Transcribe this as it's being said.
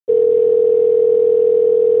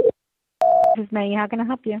This is May. How can I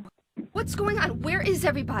help you? What's going on? Where is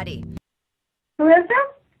everybody? Who is this?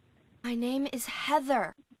 My name is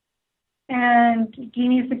Heather. And do you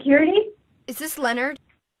need security? Is this Leonard?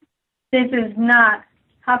 This is not.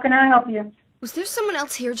 How can I help you? Was there someone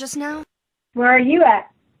else here just now? Where are you at?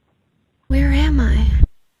 Where am I?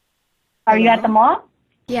 Are you at the mall?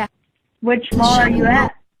 Yeah. Which The mall are shopping you mall.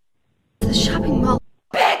 at? The shopping mall.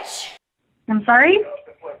 Bitch! I'm sorry?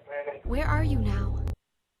 Where are you now?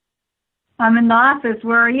 I'm in the office.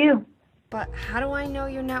 Where are you? But how do I know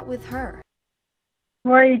you're not with her?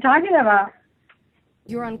 What are you talking about?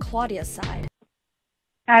 You're on Claudia's side.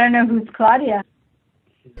 I don't know who's Claudia.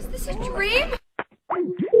 Is this a dream?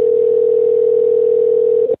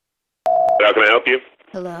 How can I help you?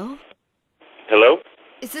 Hello? Hello?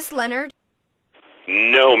 Is this Leonard?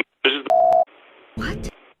 No, this is What?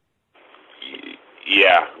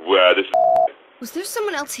 yeah, this is Was there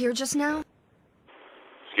someone else here just now?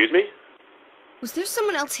 excuse me? Was there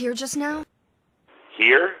someone else here just now?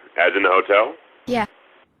 Here? As in the hotel? Yeah.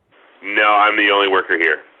 No, I'm the only worker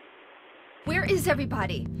here. Where is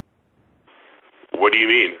everybody? What do you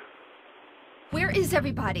mean? Where is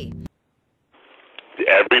everybody?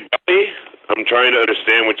 Everybody? I'm trying to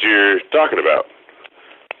understand what you're talking about.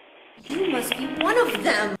 You must be one of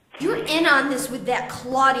them. You're in on this with that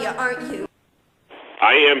Claudia, aren't you?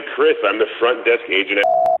 I am Chris. I'm the front desk agent at...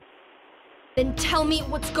 Then tell me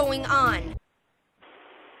what's going on.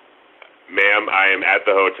 Ma'am, I am at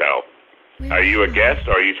the hotel. Where Are you a am I? guest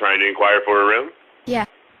or are you trying to inquire for a room? Yeah.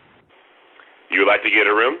 You would like to get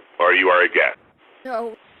a room or you are a guest?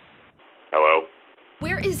 No. Hello?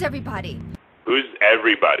 Where is everybody? Who's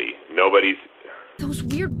everybody? Nobody's... Those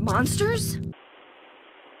weird monsters?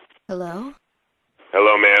 Hello?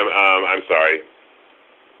 Hello, ma'am. I'm sorry.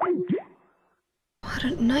 What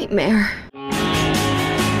a nightmare.